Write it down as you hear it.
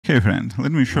Hey friend,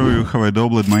 let me show you how I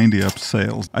doubled my indie app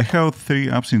sales. I have 3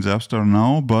 apps in the App Store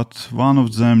now, but one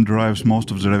of them drives most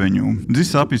of the revenue.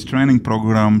 This app is training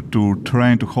program to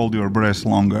train to hold your breath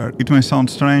longer. It may sound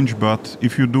strange, but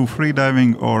if you do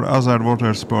freediving or other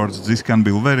water sports, this can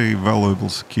be a very valuable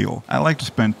skill. I like to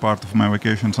spend part of my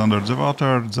vacations under the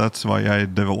water, that's why I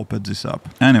developed this app.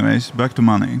 Anyways, back to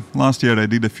money. Last year I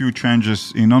did a few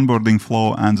changes in onboarding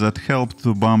flow and that helped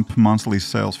to bump monthly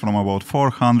sales from about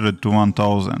 400 to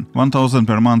 1000. 1000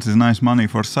 per month is nice money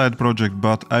for side project,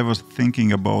 but I was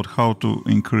thinking about how to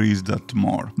increase that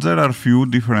more. There are few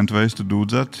different ways to do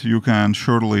that. You can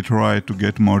surely try to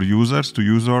get more users to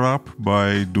use our app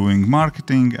by doing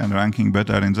marketing and ranking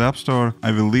better in the App Store.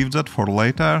 I will leave that for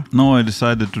later. Now I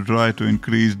decided to try to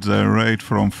increase the rate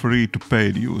from free to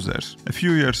paid users. A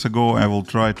few years ago I will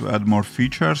try to add more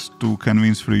features to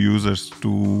convince free users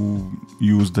to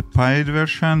use the paid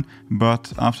version,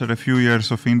 but after a few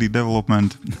years of indie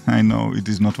development I know it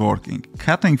is not working.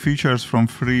 Cutting features from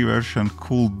free version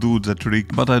could do the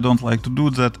trick, but I don't like to do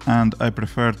that and I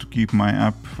prefer to keep my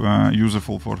app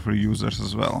useful for free users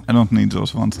as well. I don't need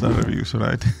those 1-star reviews,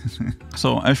 right?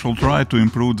 So I shall try to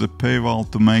improve the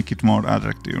paywall to make it more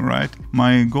attractive, right?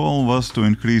 My goal was to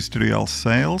increase trial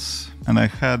sales and I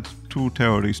had 2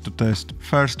 theories to test.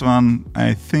 First one,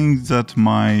 I think that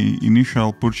my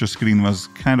initial purchase screen was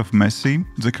kind of messy.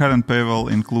 The current paywall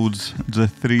includes the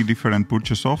 3 different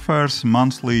purchase offers,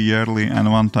 monthly, yearly and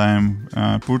one-time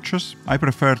purchase. I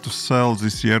prefer to sell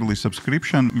this yearly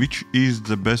subscription, which is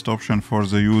the best option for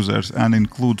the users and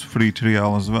includes free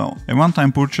trial as well. A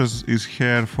one-time purchase is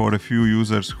here for a few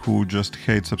users who just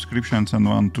hate subscriptions and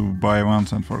want to buy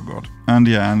once and forgot. And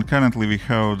yeah, and currently we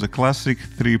have the classic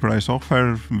 3-price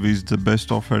offer with the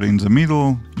best offer in the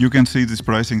middle. You can see this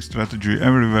pricing strategy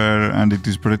everywhere and it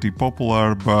is pretty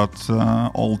popular, but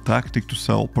old tactic to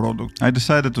sell product. I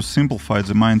decided to simplify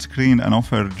the main screen and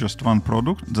offer just one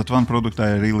product. That one product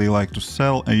I really like to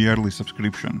sell, a yearly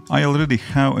subscription. I already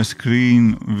have a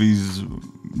screen with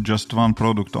just one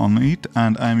product on it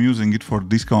and I'm using it for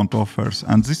discount offers,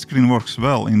 and this screen works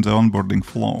well in the onboarding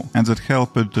flow, and that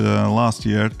helped last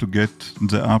year to get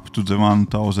the up to the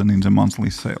 1000 in the monthly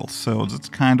sales. So that's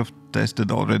kind of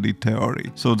tested already theory.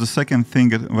 So the second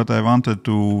thing what I wanted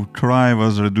to try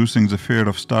was reducing the fear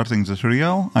of starting the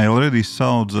trial. I already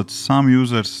saw that some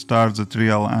users start the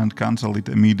trial and cancel it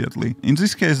immediately. In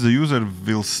this case the user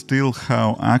will still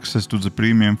have access to the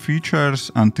premium features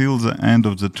until the end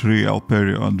of the trial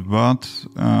period, but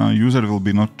user will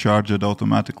be not charged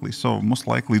automatically. So most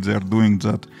likely they are doing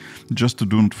that just to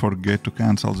don't forget to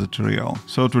cancel the trial.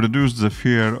 So to reduce the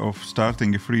fear of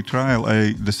starting a free trial,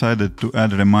 I decided to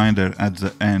add a reminder at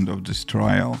the end of this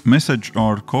trial. Message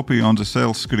or copy on the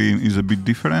sales screen is a bit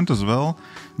different as well.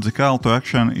 The call to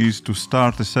action is to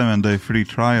start a 7-day free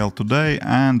trial today,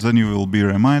 and then you will be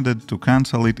reminded to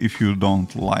cancel it if you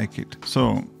don't like it.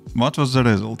 So what was the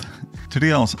result?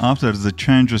 Trials after the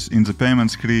changes in the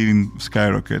payment screen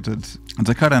skyrocketed.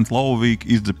 The current low week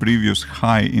is the previous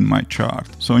high in my chart.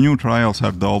 So new trials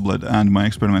are doubled and my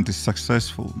experiment is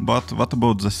successful. But what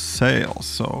about the sales?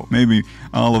 So maybe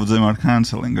all of them are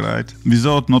canceling, right?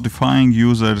 Without notifying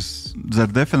users, there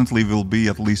definitely will be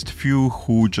at least few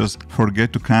who just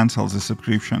forget to cancel the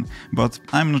subscription. But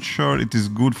I'm not sure it is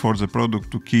good for the product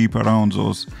to keep around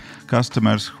those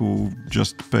customers who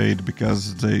just paid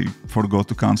because they forgot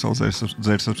to cancel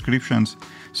their subscriptions.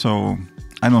 So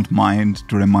I don't mind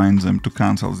to remind them to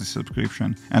cancel the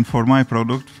subscription. And for my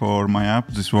product, for my app,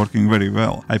 this is working very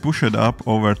well. I pushed up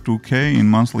over 2k in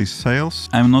monthly sales.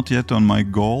 I'm not yet on my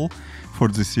goal for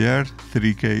this year,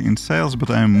 3k in sales, but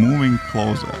I'm moving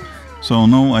closer. So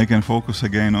now I can focus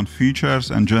again on features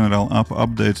and general app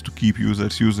updates to keep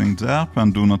users using the app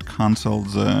and do not cancel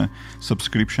the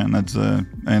subscription at the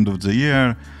end of the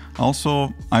year.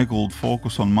 Also, I could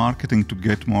focus on marketing to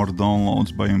get more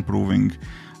downloads by improving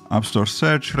App Store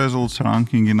search results,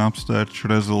 ranking in App search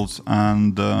results,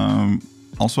 and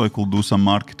also I could do some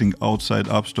marketing outside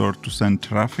App Store to send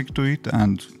traffic to it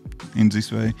and in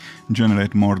this way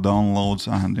generate more downloads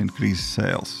and increase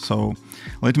sales. So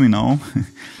let me know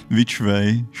which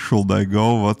way should I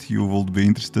go, what you would be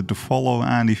interested to follow,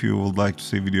 and if you would like to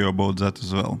see a video about that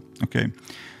as well. Okay,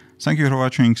 thank you for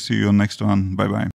watching, see you on next one, bye bye.